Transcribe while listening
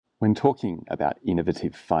When talking about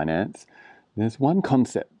innovative finance, there's one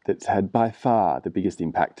concept that's had by far the biggest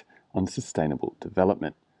impact on sustainable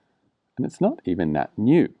development. And it's not even that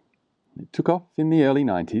new. It took off in the early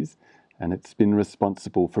 90s, and it's been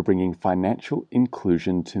responsible for bringing financial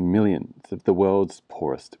inclusion to millions of the world's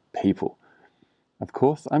poorest people. Of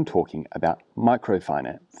course, I'm talking about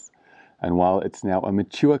microfinance. And while it's now a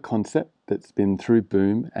mature concept that's been through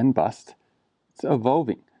boom and bust, it's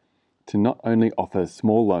evolving to not only offer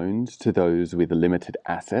small loans to those with limited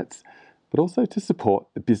assets, but also to support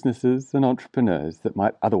the businesses and entrepreneurs that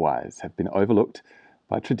might otherwise have been overlooked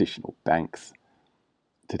by traditional banks.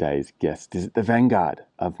 Today's guest is at the vanguard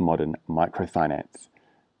of modern microfinance.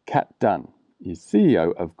 Kat Dunn is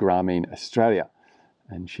CEO of Grameen Australia,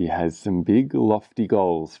 and she has some big, lofty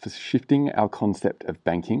goals for shifting our concept of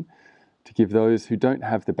banking to give those who don't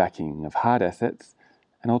have the backing of hard assets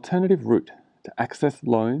an alternative route to access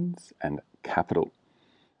loans and capital.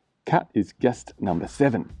 Kat is guest number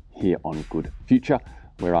 7 here on Good Future,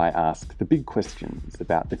 where I ask the big questions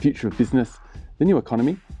about the future of business, the new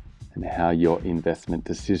economy, and how your investment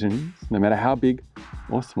decisions, no matter how big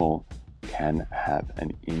or small, can have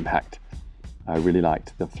an impact. I really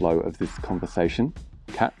liked the flow of this conversation.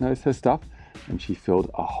 Kat knows her stuff, and she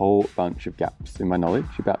filled a whole bunch of gaps in my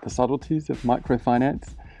knowledge about the subtleties of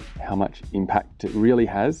microfinance, how much impact it really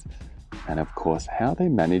has, and of course, how they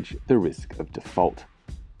manage the risk of default.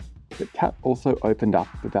 But Kat also opened up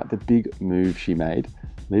about the big move she made,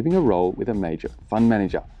 leaving a role with a major fund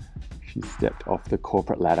manager. She stepped off the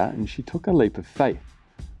corporate ladder and she took a leap of faith,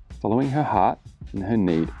 following her heart and her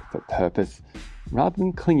need for purpose, rather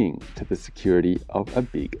than clinging to the security of a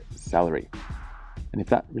big salary. And if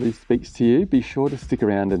that really speaks to you, be sure to stick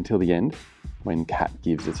around until the end, when Kat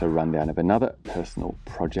gives us a rundown of another personal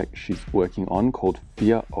project she's working on called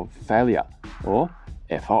Fear of Failure, or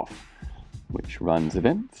F-Off, which runs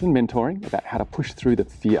events and mentoring about how to push through the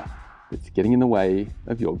fear that's getting in the way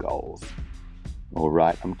of your goals. All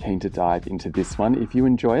right, I'm keen to dive into this one. If you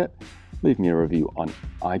enjoy it, leave me a review on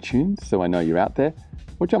iTunes so I know you're out there,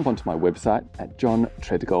 or jump onto my website at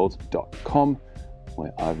johntreadgold.com,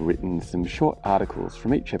 where I've written some short articles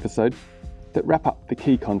from each episode that wrap up the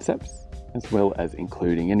key concepts, as well as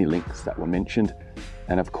including any links that were mentioned.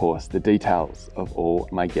 And of course, the details of all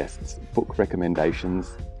my guests' book recommendations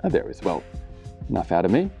are there as well. Enough out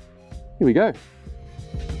of me. Here we go.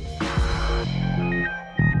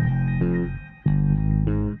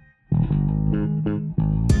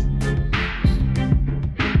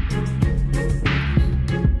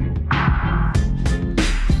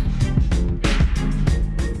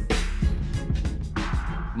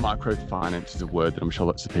 Microfinance is a word that I'm sure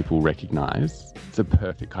lots of people recognise. It's a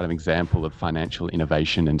perfect kind of example of financial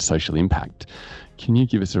innovation and social impact. Can you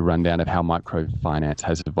give us a rundown of how microfinance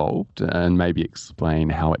has evolved and maybe explain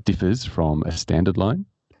how it differs from a standard loan?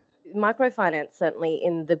 Microfinance, certainly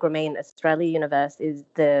in the Grameen Australia universe, is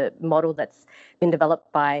the model that's been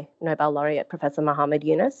developed by Nobel laureate Professor Muhammad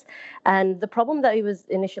Yunus. And the problem that he was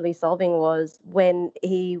initially solving was when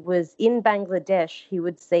he was in Bangladesh, he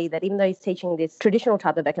would see that even though he's teaching this traditional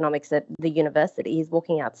type of economics at the university, he's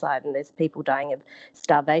walking outside and there's people dying of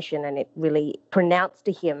starvation. And it really pronounced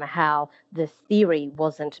to him how the theory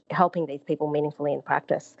wasn't helping these people meaningfully in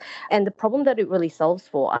practice. And the problem that it really solves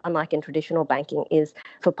for, unlike in traditional banking, is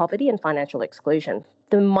for poverty and financial exclusion.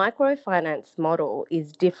 The microfinance model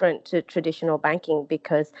is different to traditional banking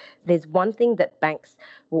because there's one thing that banks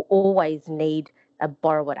will always need a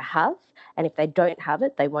borrower to have, and if they don't have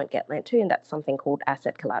it, they won't get lent to, and that's something called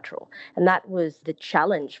asset collateral. And that was the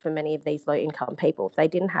challenge for many of these low-income people. If they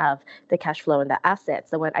didn't have the cash flow and the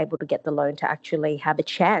assets, they weren't able to get the loan to actually have a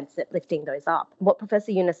chance at lifting those up. What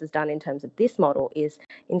Professor Yunus has done in terms of this model is,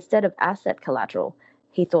 instead of asset collateral,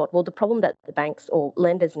 he thought, well, the problem that the banks or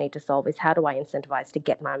lenders need to solve is how do I incentivize to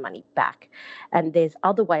get my money back? And there's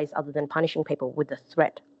other ways other than punishing people with the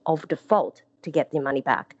threat of default to get their money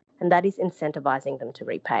back. And that is incentivizing them to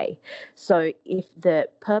repay. So if the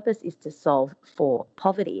purpose is to solve for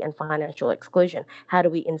poverty and financial exclusion, how do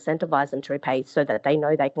we incentivize them to repay so that they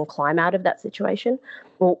know they can climb out of that situation?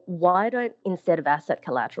 Well, why don't, instead of asset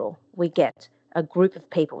collateral, we get a group of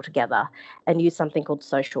people together and use something called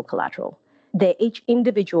social collateral? They're each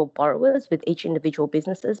individual borrowers with each individual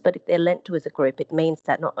businesses, but if they're lent to as a group, it means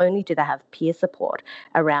that not only do they have peer support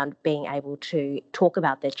around being able to talk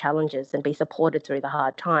about their challenges and be supported through the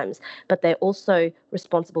hard times, but they're also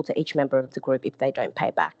responsible to each member of the group if they don't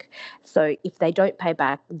pay back. So if they don't pay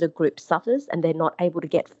back, the group suffers and they're not able to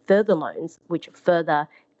get further loans, which further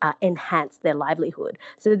enhance their livelihood.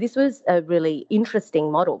 So this was a really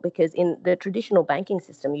interesting model because in the traditional banking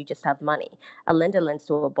system, you just have money. A lender lends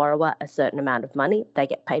to a borrower a certain amount of money, they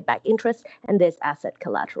get paid back interest, and there's asset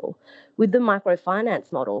collateral. With the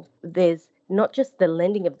microfinance model, there's not just the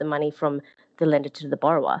lending of the money from the lender to the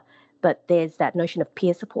borrower, but there's that notion of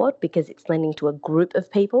peer support because it's lending to a group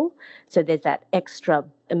of people. So there's that extra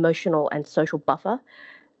emotional and social buffer.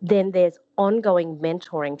 Then there's ongoing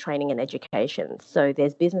mentoring, training, and education. So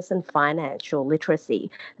there's business and financial literacy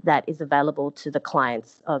that is available to the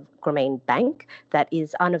clients of Grameen Bank that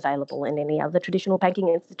is unavailable in any other traditional banking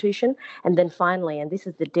institution. And then finally, and this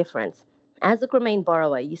is the difference, as a Grameen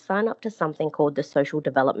borrower, you sign up to something called the Social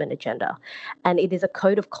Development Agenda. And it is a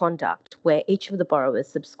code of conduct where each of the borrowers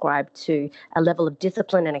subscribe to a level of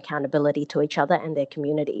discipline and accountability to each other and their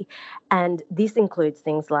community. And this includes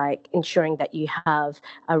things like ensuring that you have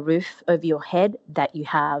a roof over your head, that you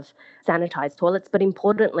have sanitized toilets, but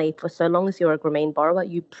importantly, for so long as you're a Grameen borrower,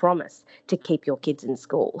 you promise to keep your kids in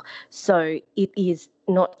school. So it is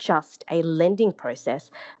not just a lending process,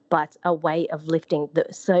 but a way of lifting the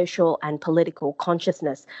social and political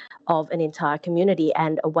consciousness of an entire community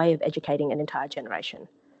and a way of educating an entire generation.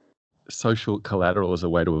 Social collateral as a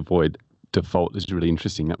way to avoid default is really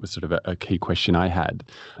interesting. That was sort of a key question I had.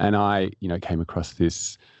 And I, came across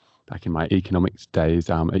this back in my economics days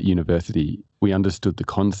at university. We understood the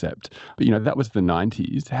concept, but, that was the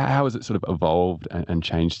 90s. How has it sort of evolved and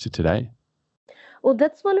changed to today? Well,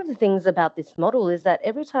 that's one of the things about this model is that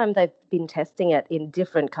every time they've been testing it in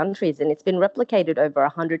different countries, and it's been replicated over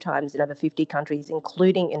 100 times in over 50 countries,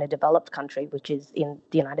 including in a developed country, which is in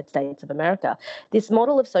the United States of America, this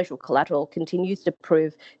model of social collateral continues to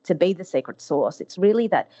prove to be the secret sauce. It's really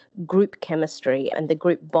that group chemistry and the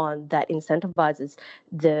group bond that incentivizes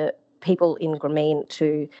the people in Grameen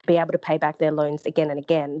to be able to pay back their loans again and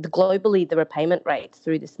again. Globally, the repayment rates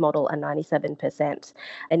through this model are 97%.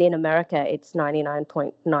 And in America, it's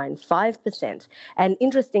 99.95%. And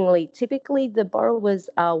interestingly, typically the borrowers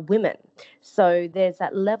are women. So there's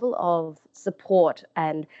that level of support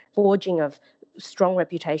and forging of strong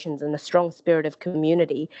reputations and a strong spirit of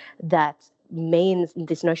community that means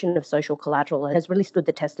this notion of social collateral has really stood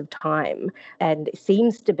the test of time and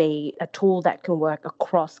seems to be a tool that can work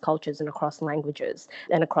across cultures and across languages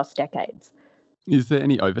and across decades. Is there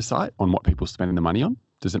any oversight on what people spend the money on?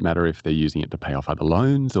 Does it matter if they're using it to pay off other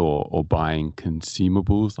loans or buying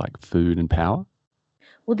consumables like food and power?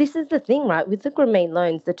 Well, this is the thing, right? With the Grameen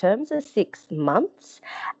loans, the terms are 6 months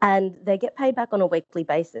and they get paid back on a weekly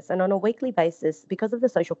basis. And on a weekly basis, because of the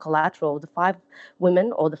social collateral, the 5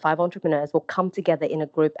 women or the 5 entrepreneurs will come together in a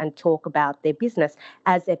group and talk about their business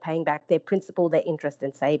as they're paying back their principal, their interest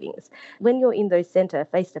and savings. When you're in those centre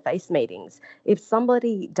face-to-face meetings, if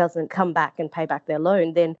somebody doesn't come back and pay back their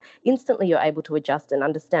loan, then instantly you're able to adjust and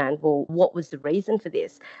understand, well, what was the reason for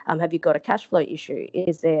this? Have you got a cash flow issue?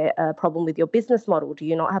 Is there a problem with your business model? Do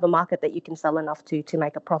you not have a market that you can sell enough to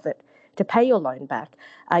make a profit to pay your loan back?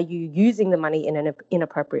 Are you using the money in an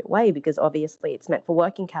inappropriate way because obviously it's meant for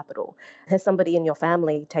working capital? Has somebody in your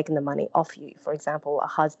family taken the money off you, for example, a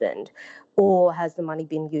husband? Or has the money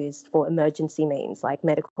been used for emergency means like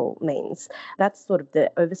medical means? That's sort of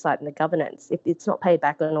the oversight and the governance. If it's not paid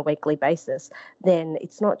back on a weekly basis, then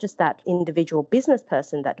it's not just that individual business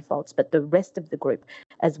person that defaults, but the rest of the group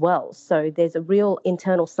as well. So there's a real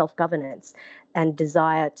internal self-governance and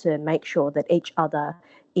desire to make sure that each other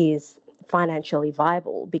is financially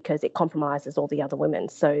viable because it compromises all the other women.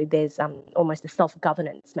 So there's almost a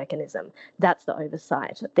self-governance mechanism. That's the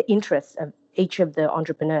oversight, the interest of each of the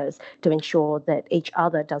entrepreneurs to ensure that each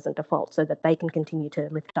other doesn't default so that they can continue to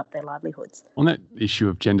lift up their livelihoods. On that issue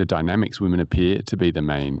of gender dynamics, women appear to be the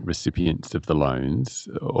main recipients of the loans,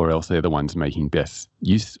 or else they're the ones making best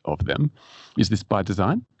use of them. Is this by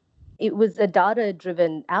design? It was a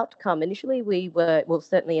data-driven outcome. Initially, we were, well,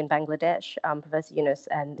 certainly in Bangladesh, Professor Yunus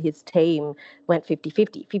and his team went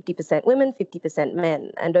 50-50, 50% women, 50%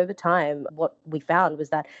 men. And over time, what we found was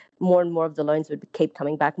that more and more of the loans would keep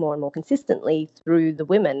coming back more and more consistently through the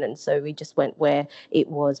women. And so we just went where it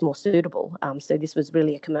was more suitable. So this was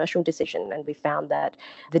really a commercial decision. And we found that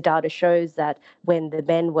the data shows that when the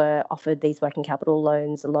men were offered these working capital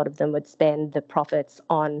loans, a lot of them would spend the profits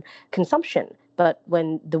on consumption. But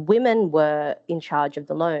when the women were in charge of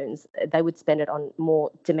the loans, they would spend it on more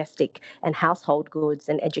domestic and household goods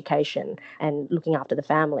and education and looking after the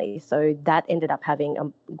family. So that ended up having a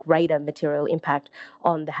greater material impact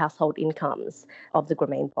on the household incomes of the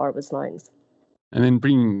Grameen borrowers' loans. And then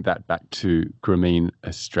bringing that back to Grameen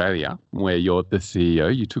Australia, where you're the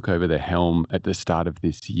CEO, you took over the helm at the start of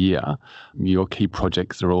this year. Your key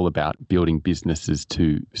projects are all about building businesses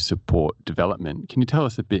to support development. Can you tell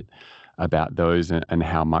us a bit about those and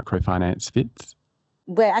how microfinance fits?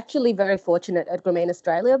 We're actually very fortunate at Grameen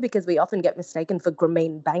Australia because we often get mistaken for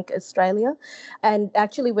Grameen Bank Australia. And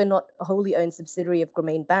actually, we're not a wholly owned subsidiary of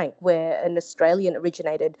Grameen Bank. We're an Australian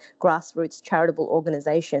originated grassroots charitable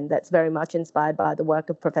organisation that's very much inspired by the work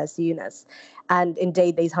of Professor Yunus. And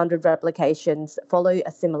indeed, these 100 replications follow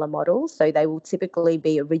a similar model. So they will typically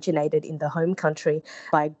be originated in the home country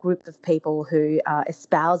by a group of people who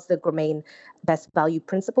espouse the Grameen best value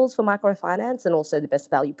principles for microfinance and also the best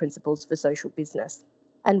value principles for social business.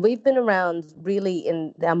 And we've been around really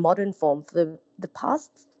in our modern form for the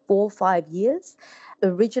past 4 or 5 years.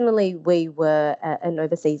 Originally, we were an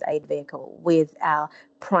overseas aid vehicle with our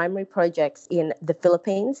primary projects in the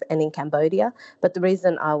Philippines and in Cambodia. But the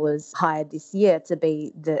reason I was hired this year to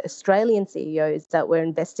be the Australian CEO is that we're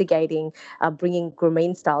investigating bringing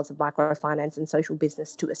Grameen styles of microfinance and social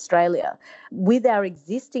business to Australia. With our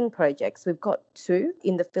existing projects, we've got 2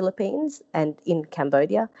 in the Philippines and in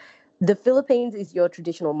Cambodia. The Philippines is your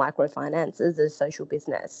traditional microfinance as a social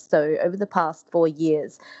business. So over the past 4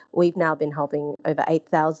 years, we've now been helping over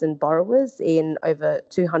 8,000 borrowers in over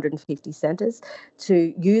 250 centres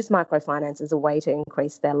to use microfinance as a way to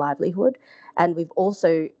increase their livelihood. And we've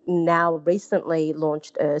also now recently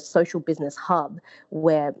launched a social business hub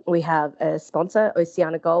where we have a sponsor,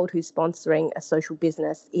 Oceana Gold, who's sponsoring a social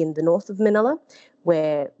business in the north of Manila,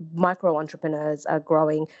 where micro entrepreneurs are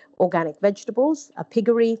growing organic vegetables, a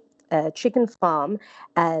piggery, a chicken farm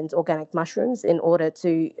and organic mushrooms in order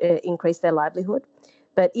to increase their livelihood.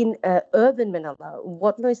 But in urban Manila,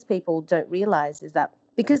 what most people don't realize is that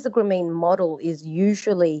because the Grameen model is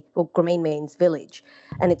usually, well, Grameen means village,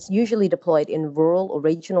 and it's usually deployed in rural or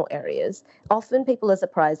regional areas, often people are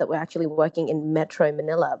surprised that we're actually working in Metro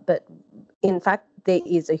Manila. But in fact, there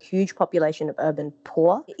is a huge population of urban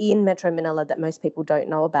poor in Metro Manila that most people don't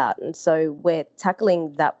know about. And so we're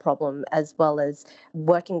tackling that problem as well as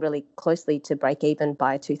working really closely to break even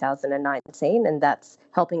by 2019. And that's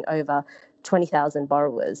helping over 20,000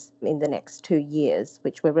 borrowers in the next 2 years,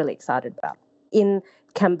 which we're really excited about. In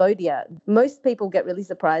Cambodia, most people get really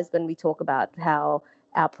surprised when we talk about how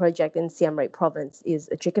our project in Siem Reap province is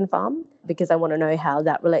a chicken farm because I want to know how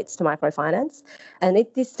that relates to microfinance. And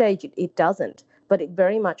at this stage, it doesn't, but it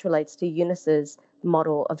very much relates to Yunus's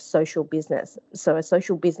model of social business. So a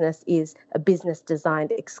social business is a business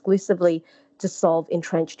designed exclusively to solve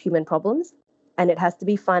entrenched human problems, and it has to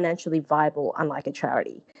be financially viable, unlike a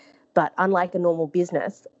charity. But unlike a normal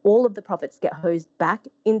business, all of the profits get hosed back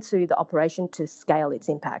into the operation to scale its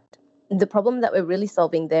impact. The problem that we're really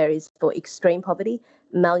solving there is for extreme poverty,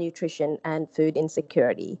 malnutrition, and food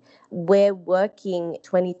insecurity. We're working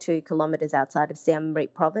 22 kilometres outside of Siem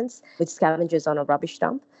Reap province with scavengers on a rubbish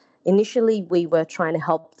dump. Initially, we were trying to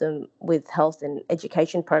help them with health and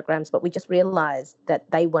education programs, but we just realised that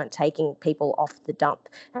they weren't taking people off the dump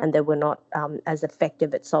and they were not as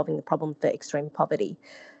effective at solving the problem for extreme poverty.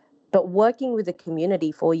 But working with the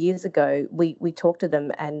community 4 years ago, we talked to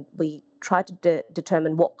them and we tried to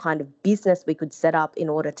determine what kind of business we could set up in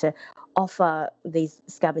order to offer these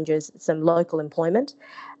scavengers some local employment.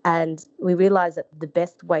 And we realised that the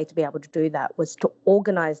best way to be able to do that was to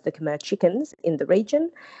organise the Khmer chickens in the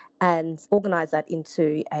region and organise that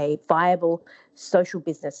into a viable social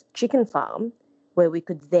business chicken farm where we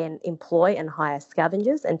could then employ and hire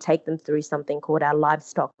scavengers and take them through something called our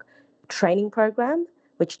livestock training program,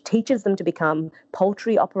 which teaches them to become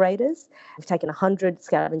poultry operators. We've taken 100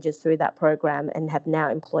 scavengers through that program and have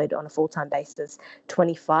now employed on a full-time basis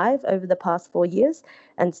 25 over the past 4 years.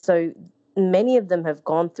 And so many of them have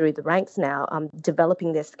gone through the ranks now,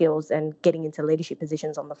 developing their skills and getting into leadership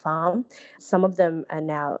positions on the farm. Some of them are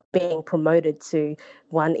now being promoted to,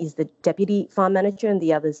 one is the deputy farm manager and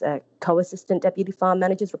the others are co-assistant deputy farm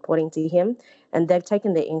managers reporting to him. And they've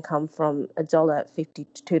taken their income from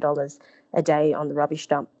 $1.50 to $2 a day on the rubbish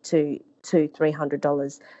dump to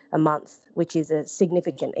 $300 a month, which is a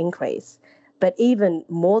significant increase. But even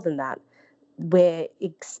more than that, we're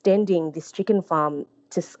extending this chicken farm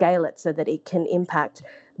to scale it so that it can impact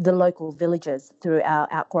the local villages through our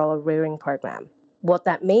outgrower rearing program. What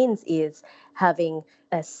that means is having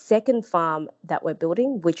a second farm that we're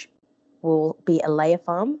building, which will be a layer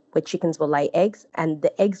farm where chickens will lay eggs, and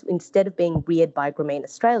the eggs, instead of being reared by Grameen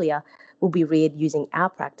Australia, will be reared using our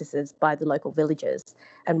practices by the local villagers.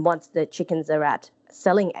 And once the chickens are at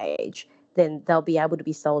selling age, then they'll be able to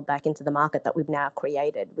be sold back into the market that we've now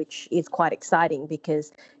created, which is quite exciting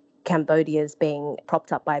because Cambodia's being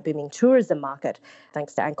propped up by a booming tourism market,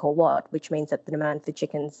 thanks to Angkor Wat, which means that the demand for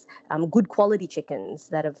chickens, good quality chickens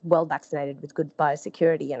that are well vaccinated with good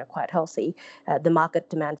biosecurity and are quite healthy, the market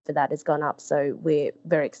demand for that has gone up. So we're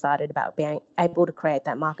very excited about being able to create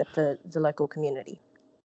that market for the local community.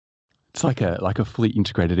 It's like a fully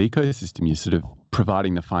integrated ecosystem. You're sort of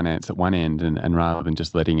providing the finance at one end, and rather than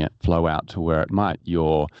just letting it flow out to where it might,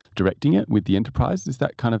 you're directing it with the enterprise. Is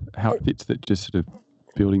that kind of how it fits, that just sort of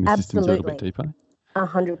building the systems a little bit deeper?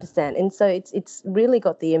 100%. And so it's really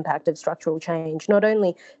got the impact of structural change, not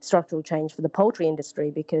only structural change for the poultry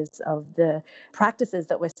industry because of the practices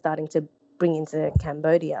that we're starting to bring into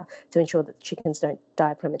Cambodia to ensure that chickens don't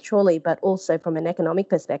die prematurely, but also from an economic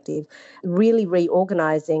perspective, really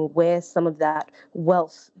reorganising where some of that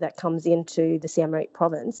wealth that comes into the Siem Reap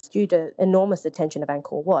province due to enormous attention of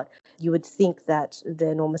Angkor Wat. You would think that the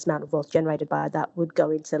enormous amount of wealth generated by that would go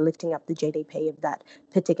into lifting up the GDP of that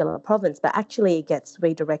particular province, but actually it gets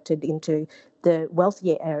redirected into the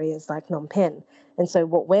wealthier areas like Phnom Penh. And so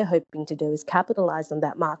what we're hoping to do is capitalise on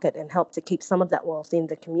that market and help to keep some of that wealth in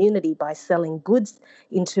the community by selling goods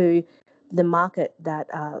into the market that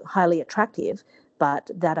are highly attractive,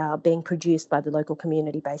 but that are being produced by the local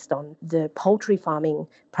community based on the poultry farming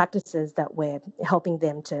practices that we're helping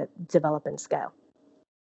them to develop and scale.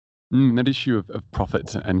 That issue of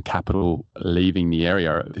profits and capital leaving the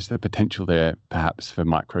area, is there potential there perhaps for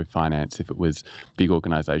microfinance if it was big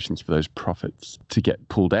organisations for those profits to get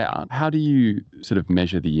pulled out? How do you sort of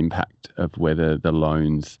measure the impact of whether the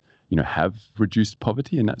loans, have reduced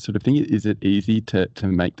poverty and that sort of thing? Is it easy to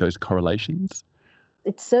make those correlations?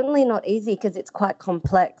 It's certainly not easy because it's quite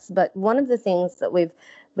complex, but one of the things that we've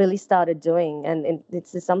really started doing, and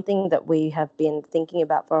it's something that we have been thinking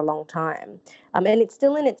about for a long time, and it's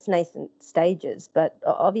still in its nascent stages, but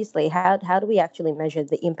obviously how do we actually measure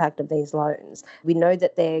the impact of these loans? We know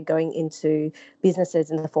that they're going into businesses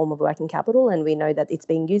in the form of working capital, and we know that it's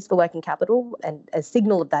being used for working capital, and a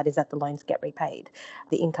signal of that is that the loans get repaid.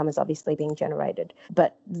 The income is obviously being generated.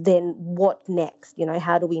 But then what next?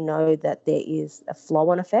 How do we know that there is a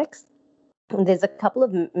flow-on effects? There's a couple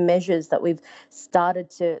of measures that we've started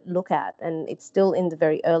to look at, and it's still in the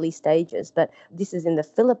very early stages, but this is in the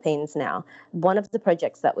Philippines now. One of the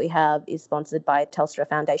projects that we have is sponsored by Telstra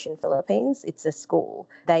Foundation Philippines. It's a school.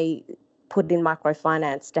 They put in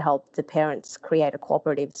microfinance to help the parents create a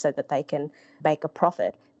cooperative so that they can make a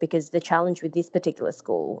profit, because the challenge with this particular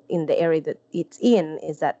school in the area that it's in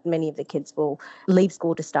is that many of the kids will leave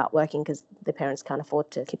school to start working because the parents can't afford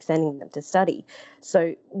to keep sending them to study.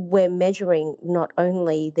 So we're measuring not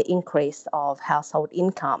only the increase of household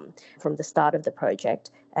income from the start of the project,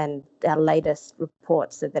 and our latest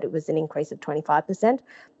report said that it was an increase of 25%.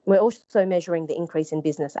 We're also measuring the increase in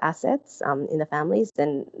business assets in the families,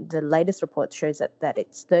 and the latest report shows that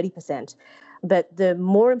it's 30%. But the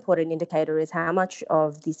more important indicator is how much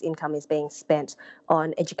of this income is being spent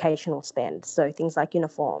on educational spend. So things like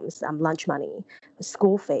uniforms, lunch money,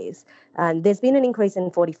 school fees. And there's been an increase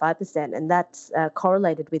in 45%, and that's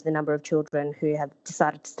correlated with the number of children who have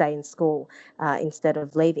decided to stay in school instead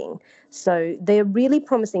of leaving. So they're really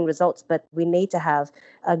promising results, but we need to have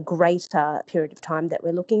a greater period of time that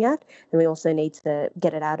we're looking at, and we also need to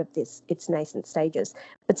get it out of its nascent stages.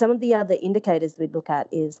 But some of the other indicators we look at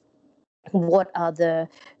is what are the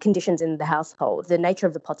conditions in the household, the nature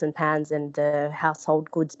of the pots and pans and the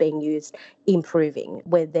household goods being used improving.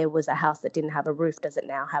 Where there was a house that didn't have a roof, does it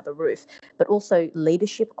now have a roof? But also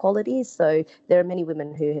leadership qualities. So there are many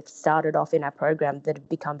women who have started off in our program that have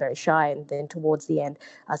become very shy, and then towards the end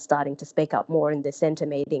are starting to speak up more in the centre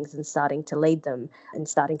meetings and starting to lead them and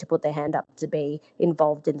starting to put their hand up to be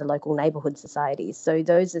involved in the local neighbourhood societies. So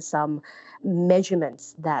those are some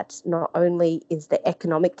measurements that not only is the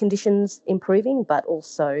economic conditions improving, but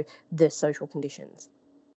also the social conditions.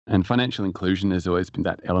 And financial inclusion has always been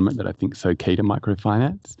that element that I think is so key to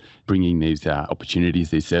microfinance, bringing these opportunities,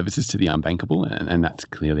 these services to the unbankable. And that's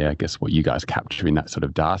clearly, I guess, what you guys capture in that sort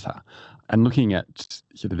of data. And looking at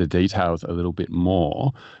sort of the details a little bit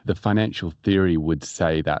more, the financial theory would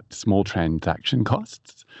say that small transaction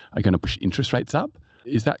costs are going to push interest rates up.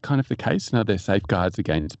 Is that kind of the case? Are there safeguards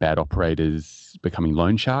against bad operators becoming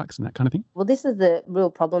loan sharks and that kind of thing? Well, this is the real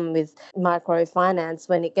problem with microfinance.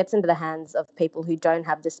 When it gets into the hands of people who don't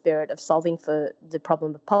have the spirit of solving for the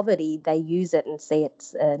problem of poverty, they use it and see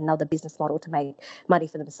it's another business model to make money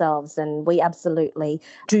for themselves. And we absolutely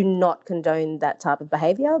do not condone that type of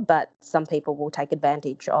behaviour, but some people will take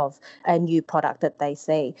advantage of a new product that they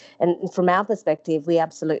see. And from our perspective, we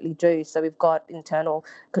absolutely do. So we've got internal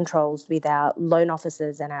controls with our loan officers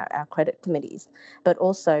and our credit committees, but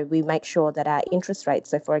also we make sure that our interest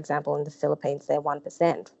rates, so for example in the Philippines they're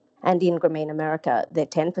 1%, And in Grameen America, they're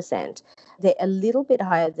 10%. They're a little bit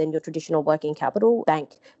higher than your traditional working capital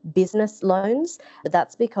bank business loans, but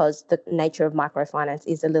that's because the nature of microfinance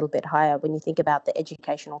is a little bit higher. When you think about the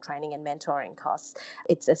educational training and mentoring costs,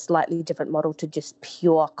 it's a slightly different model to just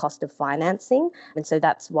pure cost of financing. And so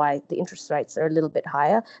that's why the interest rates are a little bit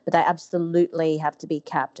higher, but they absolutely have to be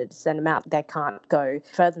capped at a certain amount. They can't go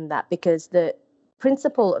further than that, because the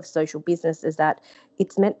principle of social business is that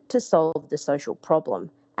it's meant to solve the social problem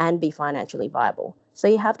and be financially viable. So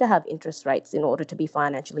you have to have interest rates in order to be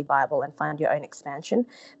financially viable and fund your own expansion.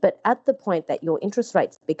 But at the point that your interest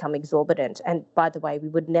rates become exorbitant, and by the way, we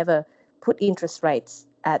would never put interest rates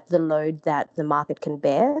at the load that the market can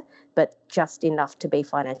bear, but just enough to be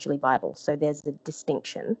financially viable. So there's a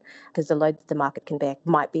distinction, because the load that the market can bear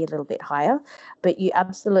might be a little bit higher, but you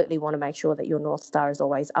absolutely want to make sure that your North Star is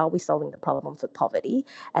always, are we solving the problem for poverty,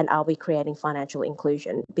 and are we creating financial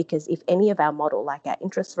inclusion? Because if any of our model, like our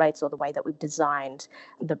interest rates or the way that we've designed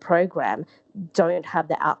the program, don't have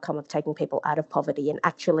the outcome of taking people out of poverty and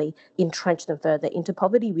actually entrench them further into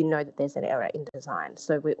poverty, we know that there's an error in design.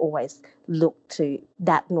 So we always look to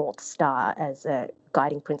that North Star as a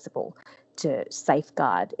guiding principle to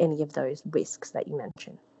safeguard any of those risks that you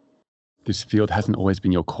mentioned. This field hasn't always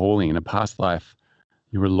been your calling. In a past life,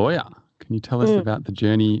 you were a lawyer. Can you tell us about the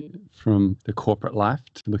journey from the corporate life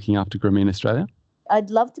to looking after Grameen Australia? I'd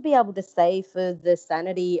love to be able to say, for the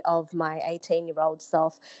sanity of my 18-year-old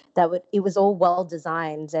self, that it was all well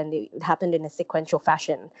designed and it happened in a sequential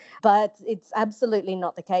fashion. But it's absolutely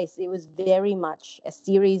not the case. It was very much a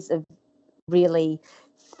series of really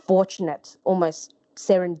fortunate, almost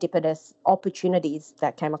serendipitous opportunities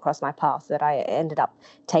that came across my path that I ended up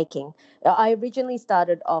taking. I originally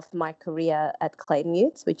started off my career at Clayton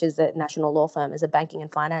Utz, which is a national law firm, as a banking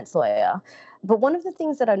and finance lawyer. But one of the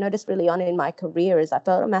things that I noticed really on in my career is I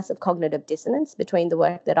felt a massive cognitive dissonance between the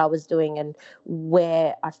work that I was doing and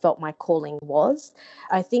where I felt my calling was.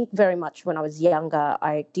 I think very much when I was younger,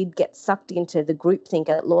 I did get sucked into the groupthink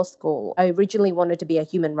at law school. I originally wanted to be a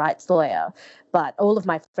human rights lawyer, but all of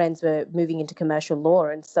my friends were moving into commercial law.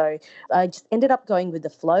 And so I just ended up going with the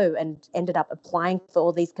flow and ended up applying for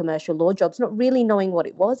all these commercial law jobs, not really knowing what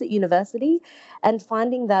it was at university, and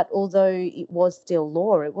finding that although it was still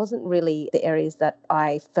law, it wasn't really the areas that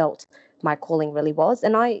I felt my calling really was.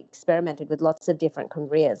 And I experimented with lots of different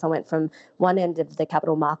careers. I went from one end of the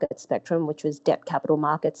capital market spectrum, which was debt capital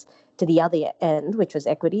markets, to the other end, which was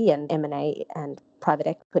equity and M&A and private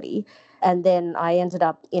equity. And then I ended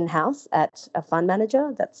up in-house at a fund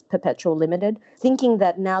manager, that's Perpetual Limited, thinking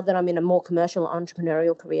that now that I'm in a more commercial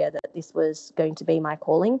entrepreneurial career, that this was going to be my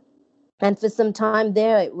calling. And for some time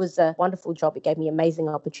there, it was a wonderful job. It gave me amazing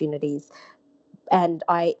opportunities. And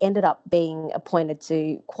I ended up being appointed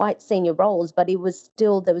to quite senior roles, but it was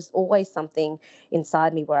still, there was always something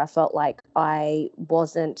inside me where I felt like I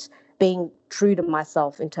wasn't being true to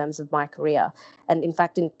myself in terms of my career. And in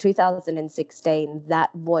fact, in 2016, that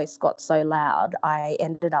voice got so loud, I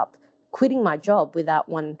ended up quitting my job without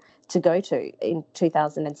one to go to in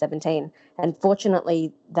 2017. And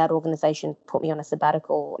fortunately, that organisation put me on a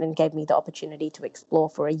sabbatical and gave me the opportunity to explore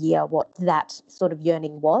for a year what that sort of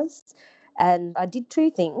yearning was. And I did two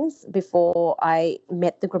things before I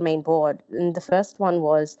met the Grameen board. And the first one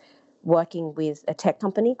was working with a tech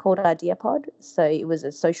company called IdeaPod. So it was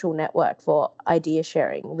a social network for idea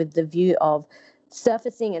sharing with the view of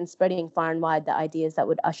surfacing and spreading far and wide the ideas that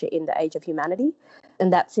would usher in the age of humanity.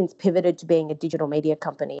 And that since pivoted to being a digital media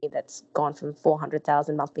company that's gone from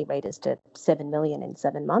 400,000 monthly readers to 7 million in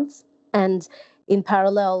 7 months. And in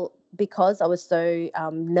parallel, because I was so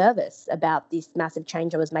nervous about this massive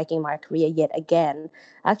change I was making in my career yet again,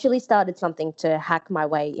 I actually started something to hack my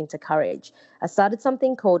way into courage. I started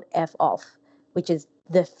something called F Off, which is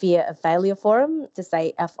the Fear of Failure Forum, to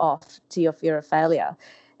say F off to your fear of failure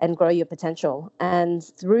and grow your potential. And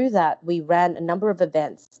through that, we ran a number of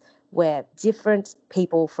events where different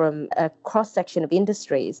people from a cross-section of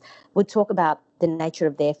industries would talk about the nature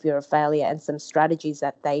of their fear of failure and some strategies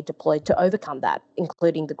that they deployed to overcome that,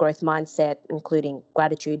 including the growth mindset, including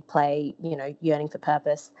gratitude play, yearning for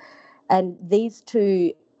purpose. And these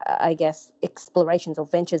two, I guess, explorations or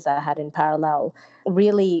ventures that I had in parallel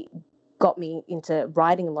really got me into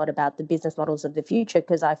writing a lot about the business models of the future,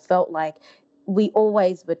 because I felt like we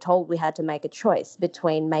always were told we had to make a choice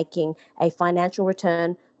between making a financial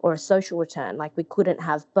return or a social return. Like, we couldn't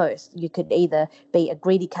have both. You could either be a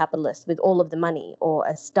greedy capitalist with all of the money or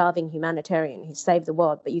a starving humanitarian who saved the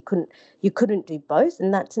world, but you couldn't do both.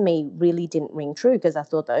 And that to me really didn't ring true, because I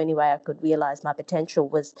thought the only way I could realize my potential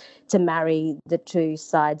was to marry the two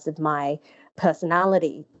sides of my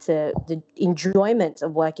personality to the enjoyment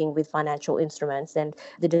of working with financial instruments and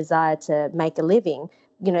the desire to make a living,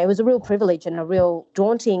 it was a real privilege and a real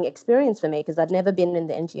daunting experience for me because I'd never been in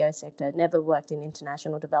the NGO sector, I'd never worked in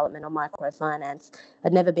international development or microfinance,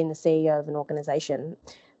 I'd never been the CEO of an organization.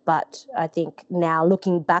 But I think now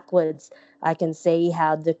looking backwards, I can see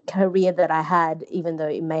how the career that I had, even though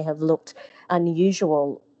it may have looked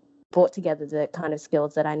unusual, brought together the kind of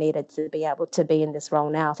skills that I needed to be able to be in this role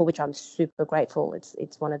now, for which I'm super grateful.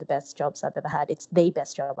 It's one of the best jobs I've ever had. It's the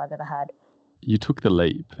best job I've ever had. You took the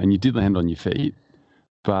leap and you did land on your feet.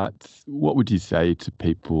 But what would you say to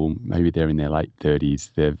people, maybe they're in their late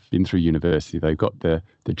 30s, they've been through university, they've got the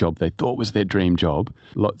job they thought was their dream job,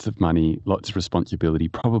 lots of money, lots of responsibility,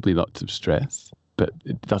 probably lots of stress, but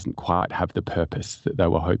it doesn't quite have the purpose that they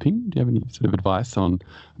were hoping? Do you have any sort of advice on,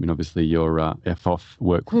 obviously your F-off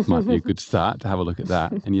work might be a good start to have a look at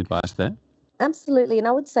that. Any advice there? Absolutely. And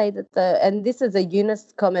I would say that and this is a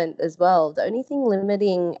Eunice comment as well, the only thing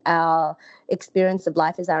limiting our experience of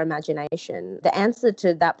life is our imagination. The answer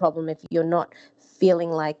to that problem, if you're not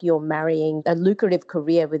feeling like you're marrying a lucrative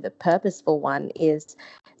career with a purposeful one, is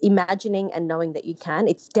imagining and knowing that you can.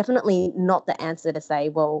 It's definitely not the answer to say,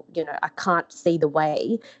 well, I can't see the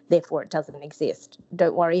way, therefore it doesn't exist.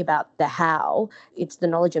 Don't worry about the how. It's the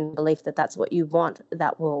knowledge and belief that that's what you want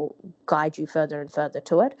that will guide you further and further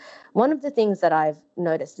to it. One of the things that I've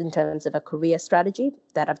noticed in terms of a career strategy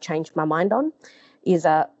that I've changed my mind on is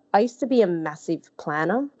I used to be a massive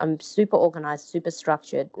planner. I'm super organized, super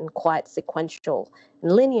structured, and quite sequential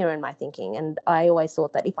and linear in my thinking. And I always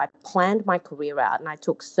thought that if I planned my career out and I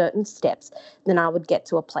took certain steps, then I would get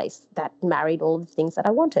to a place that married all of the things that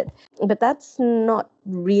I wanted. But that's not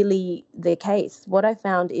really the case. What I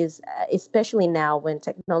found is, especially now when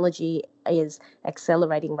technology is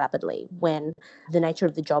accelerating rapidly, when the nature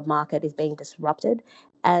of the job market is being disrupted,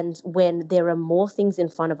 and when there are more things in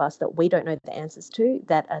front of us that we don't know the answers to,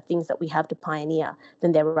 that are things that we have to pioneer,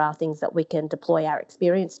 than there are things that we can deploy our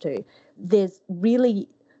experience to. There's really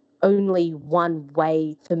only one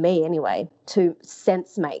way, for me anyway, to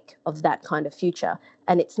sense make of that kind of future.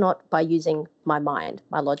 And it's not by using my mind,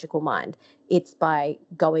 my logical mind. It's by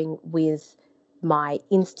going with my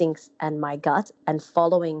instincts and my gut and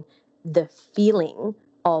following the feeling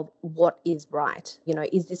of what is right.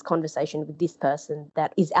 Is this conversation with this person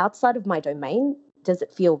that is outside of my domain? Does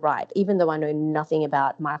it feel right? Even though I know nothing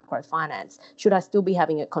about microfinance, should I still be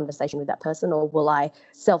having a conversation with that person, or will I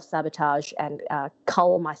self-sabotage and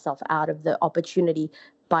cull myself out of the opportunity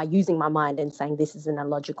by using my mind and saying this is an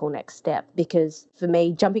illogical next step? Because for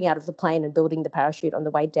me, jumping out of the plane and building the parachute on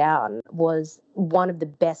the way down was one of the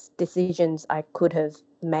best decisions I could have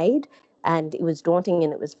made. And it was daunting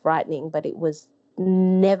and it was frightening, but it was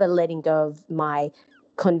never letting go of my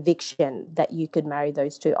conviction that you could marry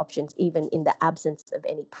those two options, even in the absence of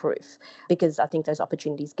any proof, because I think those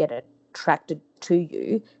opportunities get attracted to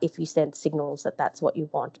you if you send signals that that's what you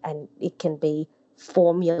want, and it can be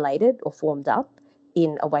formulated or formed up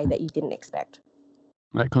in a way that you didn't expect.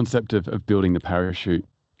 That concept of building the parachute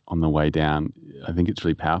on the way down, I think it's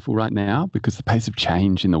really powerful right now because the pace of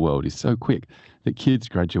change in the world is so quick that kids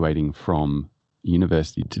graduating from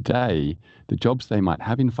university today, the jobs they might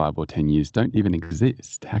have in 5 or 10 years don't even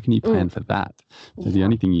exist. How can you plan for that? So the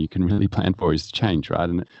only thing you can really plan for is change, right?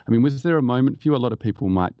 And was there a moment for you? A lot of people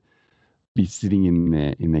might be sitting in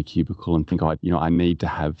their cubicle and think, I need to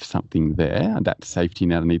have something there, that safety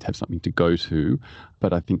net, I need to have something to go to.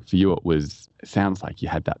 But I think for you, it sounds like you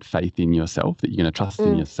had that faith in yourself, that you're going to trust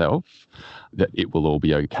in yourself, that it will all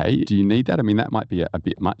be okay. Do you need that? That might be a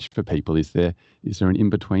bit much for people. Is there an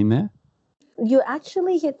in-between there? You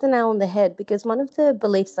actually hit the nail on the head, because one of the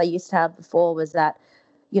beliefs I used to have before was that,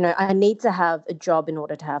 I need to have a job in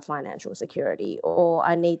order to have financial security, or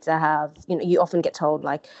I need to have, you often get told,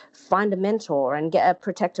 like, find a mentor and get a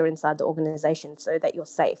protector inside the organization so that you're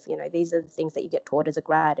safe. These are the things that you get taught as a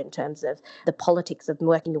grad in terms of the politics of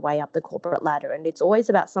working your way up the corporate ladder. And it's always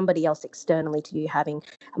about somebody else externally to you having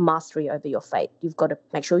mastery over your fate. You've got to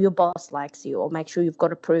make sure your boss likes you, or make sure you've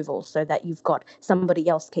got approval so that you've got somebody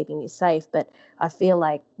else keeping you safe. But I feel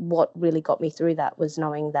like what really got me through that was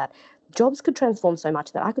knowing that jobs could transform so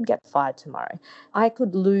much that I could get fired tomorrow. I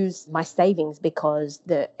could lose my savings because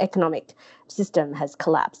the economic system has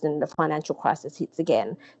collapsed and the financial crisis hits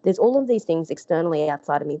again. There's all of these things externally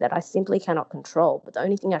outside of me that I simply cannot control. But the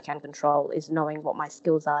only thing I can control is knowing what my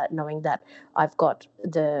skills are, knowing that I've got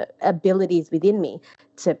the abilities within me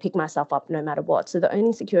to pick myself up no matter what. So the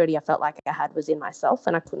only security I felt like I had was in myself,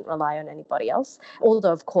 and I couldn't rely on anybody else.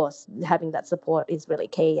 Although, of course, having that support is really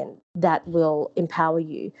key, and that will empower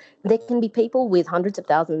you. There can be people with hundreds of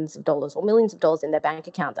thousands of dollars or millions of dollars in their bank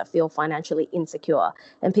account that feel financially insecure,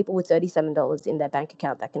 and people with $37 in their bank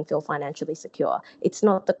account that can feel financially secure. It's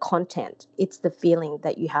not the content, it's the feeling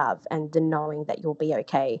that you have and the knowing that you'll be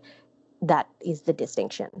okay. That is the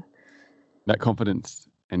distinction. That confidence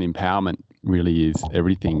and empowerment really is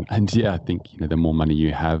everything. And yeah, I think, the more money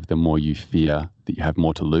you have, the more you fear that you have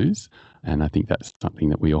more to lose. And I think that's something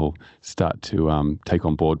that we all start to take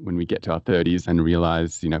on board when we get to our 30s and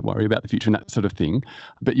realize, worry about the future and that sort of thing.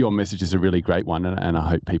 But your message is a really great one. And I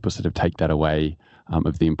hope people sort of take that away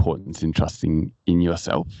of the importance in trusting in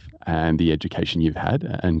yourself and the education you've had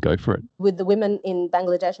and go for it. With the women in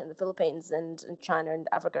Bangladesh and the Philippines and China and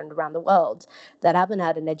Africa and around the world that haven't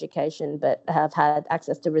had an education but have had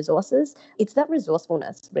access to resources, it's that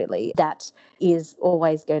resourcefulness really that is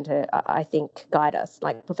always going to, I think, guide us.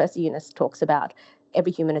 Like Professor Yunus talks about,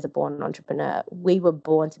 every human is a born entrepreneur. We were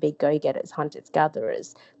born to be go-getters, hunters,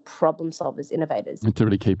 gatherers, problem solvers, innovators. It's a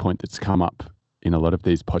really key point that's come up in a lot of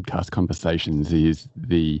these podcast conversations is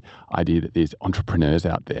the idea that there's entrepreneurs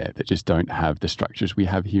out there that just don't have the structures we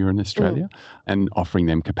have here in Australia, and offering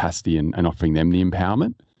them capacity and offering them the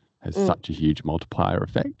empowerment has such a huge multiplier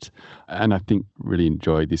effect. And I think really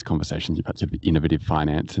enjoyed this conversation about sort of innovative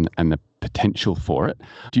finance and the potential for it.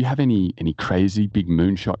 Do you have any crazy big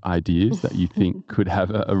moonshot ideas that you think could have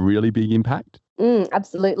a really big impact?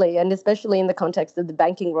 Absolutely. And especially in the context of the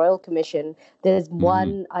Banking Royal Commission, there's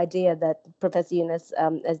one idea that Professor Yunus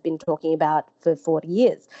has been talking about for 40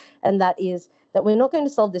 years, and that is that we're not going to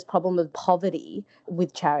solve this problem of poverty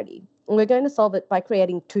with charity. We're going to solve it by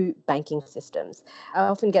creating two banking systems. I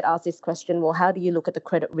often get asked this question, well, how do you look at the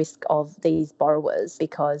credit risk of these borrowers?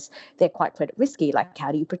 Because they're quite credit risky. Like,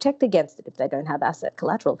 how do you protect against it if they don't have asset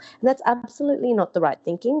collateral? And that's absolutely not the right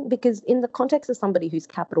thinking, because in the context of somebody who's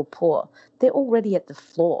capital poor, they're already at the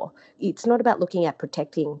floor. It's not about looking at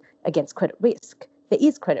protecting against credit risk. There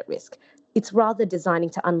is credit risk. It's rather designing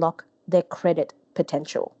to unlock their credit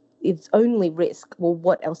potential. It's only risk. Well,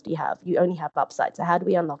 what else do you have? You only have upside. So how do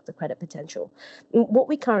we unlock the credit potential? What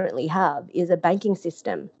we currently have is a banking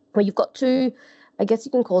system where you've got two, I guess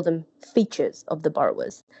you can call them features of the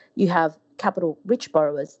borrowers. You have capital rich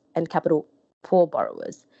borrowers and capital poor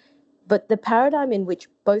borrowers. But the paradigm in which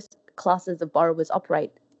both classes of borrowers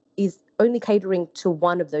operate is only catering to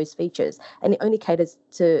one of those features, and it only caters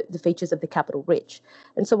to the features of the capital rich.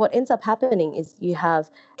 And so what ends up happening is you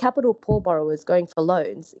have capital poor borrowers going for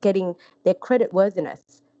loans, getting their credit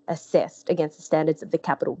worthiness assessed against the standards of the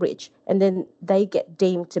capital rich, and then they get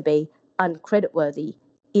deemed to be uncreditworthy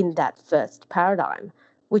in that first paradigm,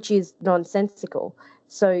 which is nonsensical.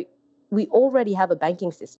 So we already have a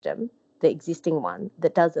banking system, the existing one,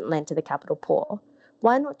 that doesn't lend to the capital poor.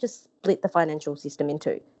 Why not just split the financial system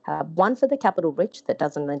into one for the capital rich that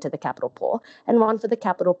doesn't lend to the capital poor, and one for the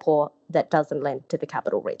capital poor that doesn't lend to the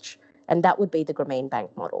capital rich? And that would be the Grameen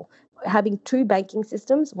Bank model. Having two banking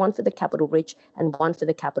systems, one for the capital rich and one for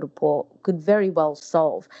the capital poor, could very well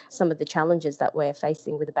solve some of the challenges that we're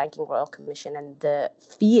facing with the Banking Royal Commission and the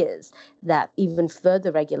fears that even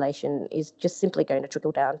further regulation is just simply going to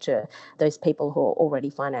trickle down to those people who are already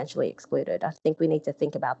financially excluded. I think we need to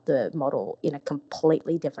think about the model in a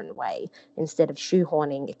completely different way. Instead of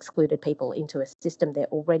shoehorning excluded people into a system they're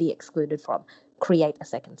already excluded from, create a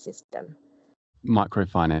second system.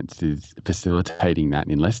 Microfinance is facilitating that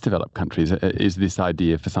in less developed countries. Is this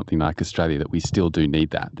idea for something like Australia that we still do need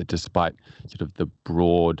that despite sort of the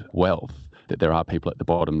broad wealth, that there are people at the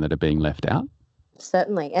bottom that are being left out?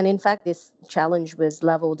 Certainly. And in fact, this challenge was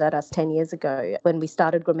levelled at us 10 years ago when we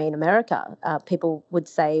started Grameen America. People would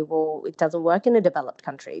say, well, it doesn't work in a developed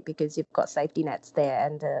country because you've got safety nets there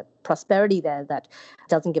and prosperity there that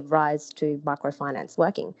doesn't give rise to microfinance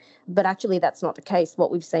working. But actually, that's not the case.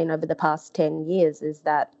 What we've seen over the past 10 years is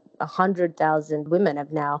that 100,000 women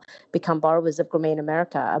have now become borrowers of Grameen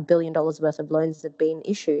America. $1 billion worth of loans have been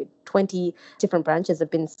issued. 20 different branches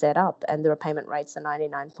have been set up, and the repayment rates are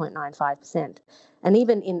 99.95%. And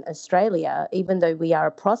even in Australia, even though we are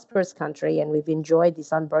a prosperous country and we've enjoyed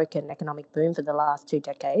this unbroken economic boom for the last 2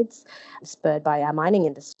 decades, spurred by our mining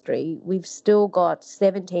industry, we've still got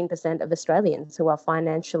 17% of Australians who are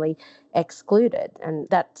financially excluded. And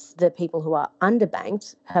that's the people who are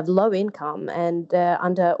underbanked, have low income, and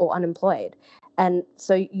under or unemployed. And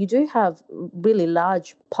so you do have really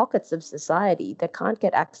large pockets of society that can't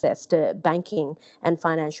get access to banking and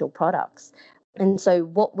financial products. And so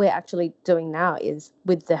what we're actually doing now is,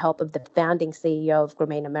 with the help of the founding CEO of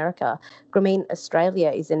Grameen America, Grameen Australia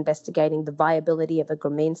is investigating the viability of a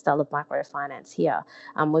Grameen style of microfinance here.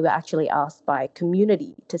 We were actually asked by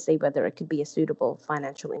community to see whether it could be a suitable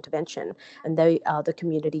financial intervention. And they are the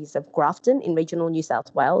communities of Grafton in regional New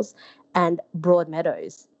South Wales and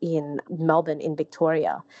Broadmeadows in Melbourne in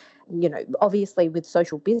Victoria. Obviously with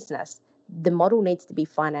social business, the model needs to be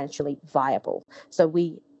financially viable. So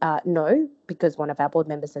we know, because one of our board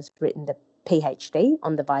members has written the PhD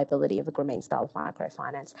on the viability of a Grameen style of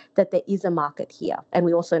microfinance, that there is a market here. And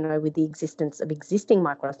we also know, with the existence of existing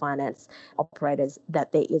microfinance operators,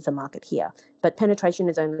 that there is a market here. But penetration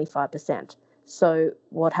is only 5%. So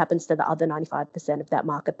what happens to the other 95% of that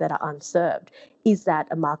market that are unserved? Is that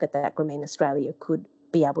a market that Grameen Australia could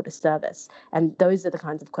be able to service? And those are the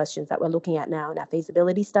kinds of questions that we're looking at now in our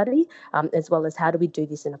feasibility study, as well as how do we do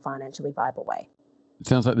this in a financially viable way. It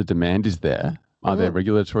sounds like the demand is there. Are there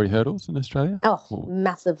regulatory hurdles in Australia? Oh,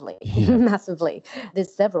 massively, massively.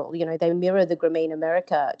 There's several. They mirror the Grameen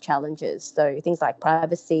America challenges. So things like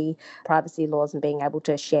privacy laws, and being able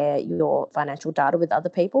to share your financial data with other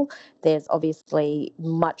people. There's obviously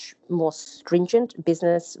much more stringent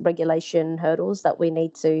business regulation hurdles that we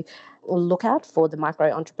need to look at for the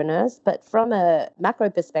micro entrepreneurs. But from a macro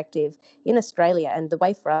perspective, in Australia, and the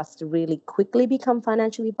way for us to really quickly become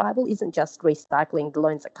financially viable isn't just recycling the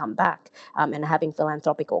loans that come back and having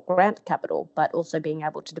philanthropic or grant capital, but also being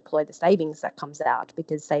able to deploy the savings that comes out,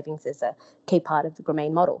 because savings is a key part of the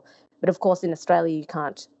Grameen model. But of course, in Australia, you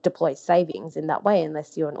can't deploy savings in that way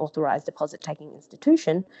unless you're an authorised deposit-taking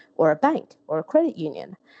institution or a bank or a credit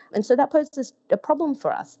union. And so that poses a problem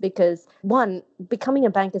for us because, one, becoming a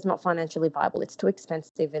bank is not financially viable. It's too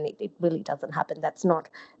expensive and it really doesn't happen. That's not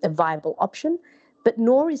a viable option. But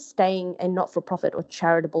nor is staying a not-for-profit or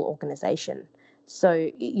charitable organisation.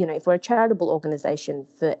 So, if we're a charitable organisation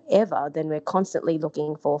forever, then we're constantly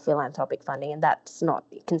looking for philanthropic funding, and that's not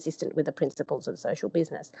consistent with the principles of social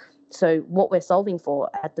business. So what we're solving for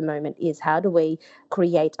at the moment is, how do we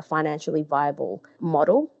create a financially viable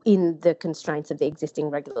model in the constraints of the existing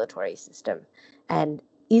regulatory system? And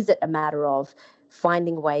is it a matter of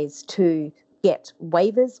finding ways to get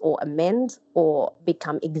waivers or amend or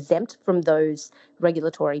become exempt from those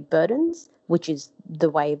regulatory burdens, which is the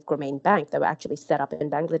way of Grameen Bank? They were actually set up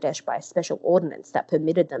in Bangladesh by a special ordinance that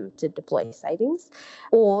permitted them to deploy savings.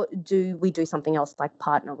 Or do we do something else, like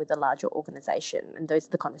partner with a larger organisation? And those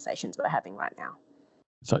are the conversations we're having right now.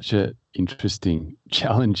 Such an interesting,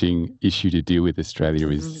 challenging issue to deal with. Australia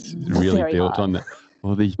is really Very built hard. on that.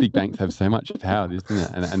 Well, these big banks have so much power, isn't it?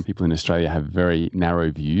 And people in Australia have very narrow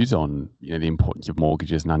views on the importance of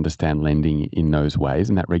mortgages and understand lending in those ways.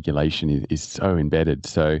 And that regulation is so embedded.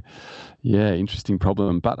 So, yeah, interesting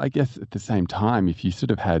problem. But I guess at the same time, if you sort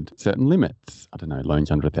of had certain limits, I don't know, loans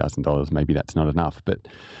under $1,000, maybe that's not enough. But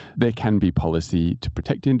there can be policy to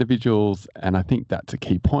protect individuals. And I think that's a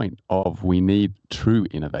key point of, we need true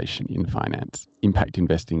innovation in finance. Impact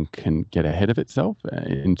investing can get ahead of itself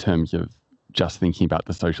in terms of just thinking about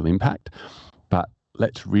the social impact, but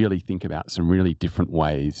let's really think about some really different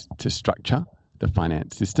ways to structure the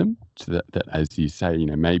finance system so that as you say,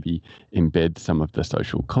 maybe embed some of the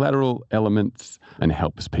social collateral elements and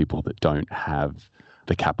helps people that don't have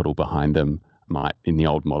the capital behind them might, in the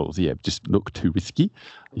old models, just look too risky.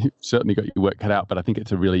 You've certainly got your work cut out, but I think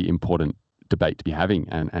it's a really important debate to be having,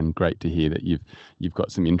 and great to hear that you've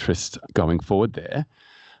got some interest going forward there.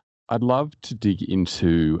 I'd love to dig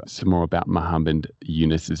into some more about Muhammad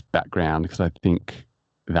Yunus's background, because I think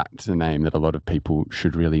that's a name that a lot of people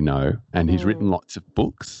should really know. And he's written lots of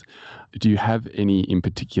books. Do you have any in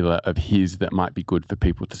particular of his that might be good for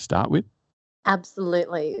people to start with?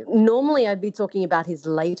 Absolutely. Normally, I'd be talking about his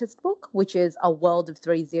latest book, which is A World of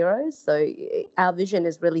Three Zeros. So our vision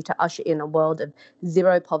is really to usher in a world of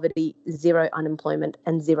zero poverty, zero unemployment,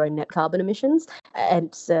 and zero net carbon emissions. And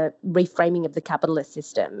it's a reframing of the capitalist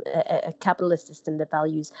system, a capitalist system that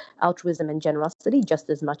values altruism and generosity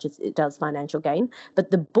just as much as it does financial gain.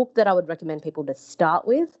 But the book that I would recommend people to start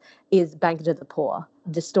with is Bank to the Poor,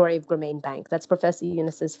 The Story of Grameen Bank. That's Professor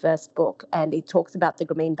Yunus's first book, and he talks about the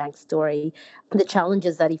Grameen Bank story, the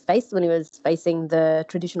challenges that he faced when he was facing the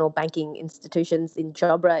traditional banking institutions in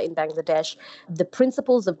Jobra in Bangladesh, the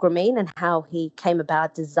principles of Grameen and how he came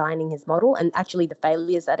about designing his model, and actually the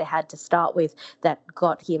failures that it had to start with that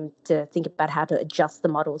got him to think about how to adjust the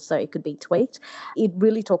model so it could be tweaked. It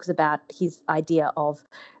really talks about his idea of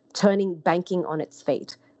turning banking on its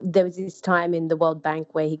feet, There was this time in the World Bank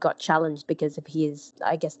where he got challenged because of his,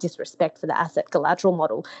 I guess, disrespect for the asset collateral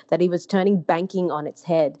model, that he was turning banking on its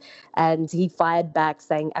head. And he fired back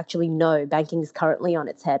saying, actually, no, banking is currently on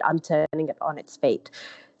its head. I'm turning it on its feet.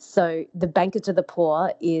 So The Banker to the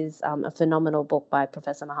Poor is a phenomenal book by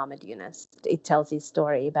Professor Muhammad Yunus. It tells his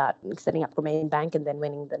story about setting up Grameen Bank and then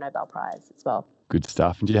winning the Nobel Prize as well. Good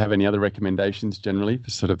stuff. And do you have any other recommendations generally for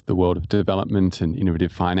sort of the world of development and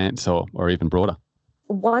innovative finance or even broader?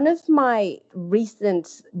 One of my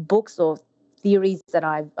recent books or theories that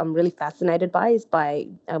I'm really fascinated by is by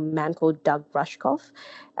a man called Doug Rushkoff.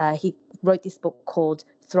 He wrote this book called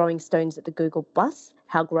Throwing Stones at the Google Bus: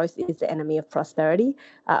 How Growth is the Enemy of Prosperity.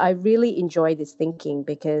 I really enjoy this thinking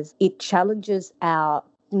because it challenges our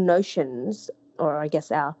notions, or I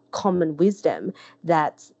guess our common wisdom,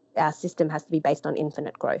 that our system has to be based on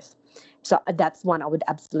infinite growth. So that's one I would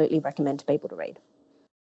absolutely recommend to people to read.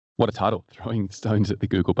 What a title, Throwing Stones at the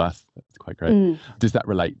Google Bus. That's quite great. Does that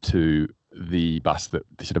relate to the bus that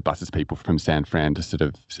sort of buses people from San Fran to sort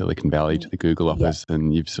of Silicon Valley to the Google office,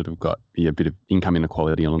 and you've sort of got a bit of income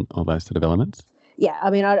inequality on all those sort of elements? Yeah,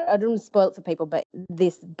 I mean, I don't want to spoil it for people, but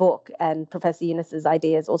this book and Professor Yunus's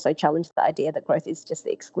ideas also challenge the idea that growth is just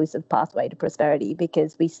the exclusive pathway to prosperity,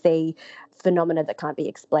 because we see phenomena that can't be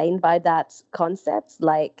explained by that concept.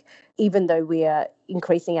 Like, even though we are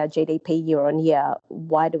increasing our GDP year on year,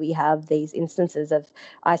 why do we have these instances of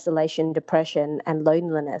isolation, depression, and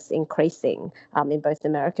loneliness increasing in both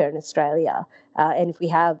America and Australia? And if we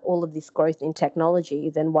have all of this growth in technology,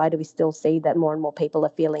 then why do we still see that more and more people are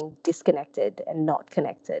feeling disconnected and not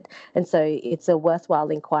connected? And so it's a worthwhile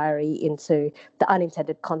inquiry into the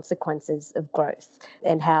unintended consequences of growth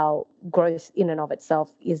and how growth in and of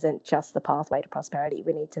itself isn't just the pathway to prosperity.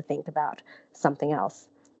 We need to think about something else.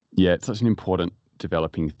 Yeah, it's such an important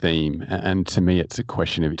developing theme. And to me, it's a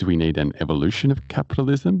question of, do we need an evolution of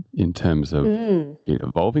capitalism in terms of it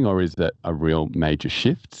evolving, or is that a real major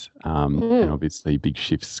shift? And obviously big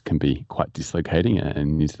shifts can be quite dislocating,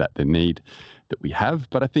 and is that the need that we have?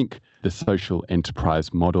 But I think the social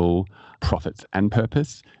enterprise model, profits and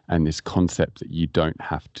purpose, and this concept that you don't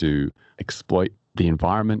have to exploit the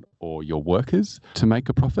environment or your workers to make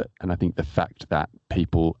a profit. And I think the fact that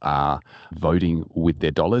people are voting with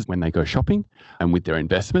their dollars when they go shopping and with their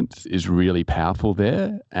investments is really powerful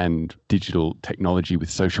there. And digital technology with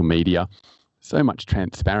social media, so much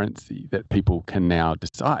transparency that people can now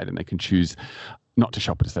decide, and they can choose not to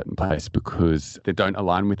shop at a certain place because they don't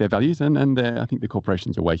align with their values. And I think the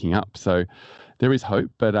corporations are waking up. So there is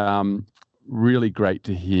hope, but really great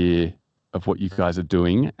to hear of what you guys are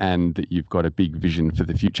doing and that you've got a big vision for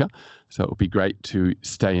the future. So it would be great to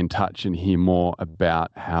stay in touch and hear more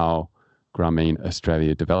about how Grameen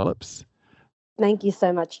Australia develops. Thank you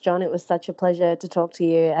so much, John. It was such a pleasure to talk to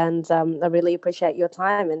you, and I really appreciate your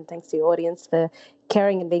time, and thanks to your audience for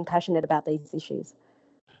caring and being passionate about these issues.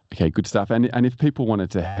 Okay, good stuff. And if people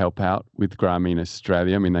wanted to help out with Grameen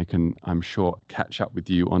Australia, I mean, they can, I'm sure, catch up with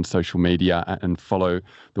you on social media and follow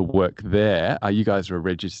the work there. You guys are a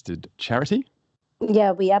registered charity?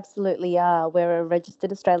 Yeah, we absolutely are. We're a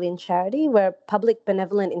registered Australian charity. We're a public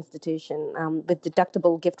benevolent institution with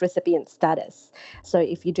deductible gift recipient status. So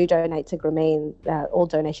if you do donate to Grameen, all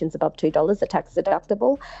donations above $2 are tax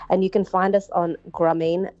deductible. And you can find us on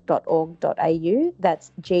grameen.org.au.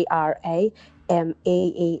 That's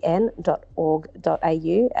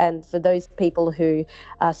GRAMEEN.org.au. And for those people who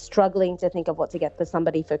are struggling to think of what to get for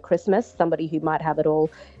somebody for Christmas, somebody who might have it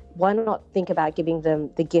all, why not think about giving them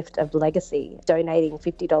the gift of legacy? Donating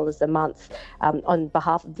 $50 a month on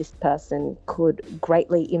behalf of this person could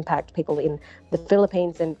greatly impact people in the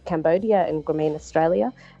Philippines and Cambodia and Grameen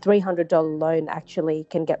Australia. $300 loan actually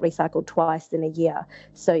can get recycled twice in a year.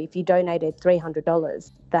 So if you donated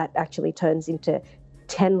 $300, that actually turns into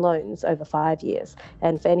 10 loans over 5 years.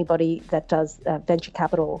 And for anybody that does venture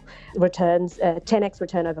capital returns, 10x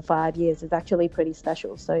return over 5 years is actually pretty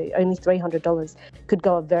special. So only $300 could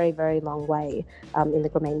go a very, very long way in the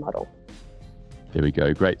Grameen model. There we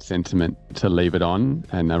go. Great sentiment to leave it on.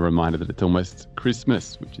 And a reminder that it's almost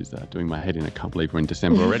Christmas, which is doing my head in. I can't believe we're in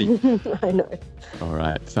December already. I know. All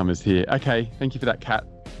right. Summer's here. Okay. Thank you for that, Kat.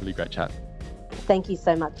 Really great chat. Thank you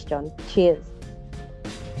so much, John. Cheers.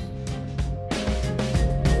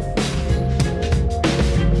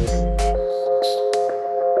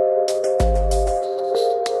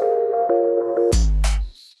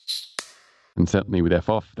 And certainly with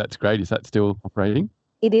FOF, that's great. Is that still operating?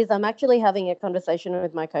 It is. I'm actually having a conversation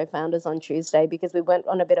with my co-founders on Tuesday because we went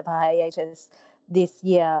on a bit of a hiatus this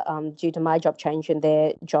year due to my job change and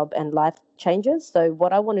their job and life changes. So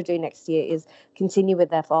what I want to do next year is continue with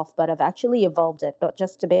FOF, but I've actually evolved it, not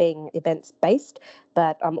just to being events-based,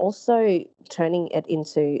 but I'm also turning it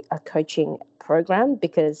into a coaching program,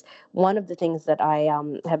 because one of the things that I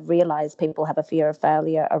have realized people have a fear of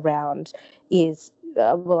failure around is,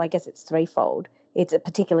 I guess it's threefold. It's a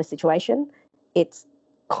particular situation, it's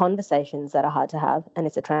conversations that are hard to have, and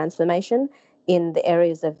it's a transformation in the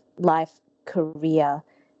areas of life, career,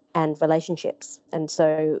 and relationships. And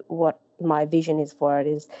so what my vision is for it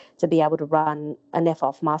is to be able to run an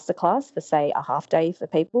FOF masterclass for, say, a half day for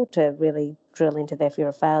people to really drill into their fear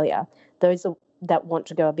of failure. Those that want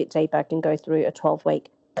to go a bit deeper can go through a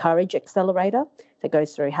 12-week courage accelerator that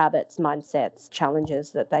goes through habits, mindsets,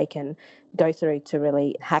 challenges that they can go through to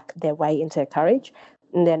really hack their way into courage.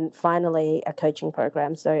 And then finally, a coaching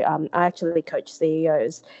program. So I actually coach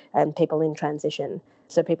CEOs and people in transition.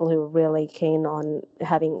 So people who are really keen on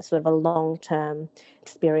having sort of a long-term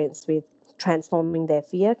experience with transforming their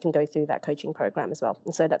fear can go through that coaching program as well.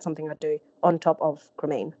 And so that's something I do on top of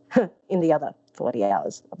Grameen in the other 40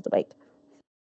 hours of the week.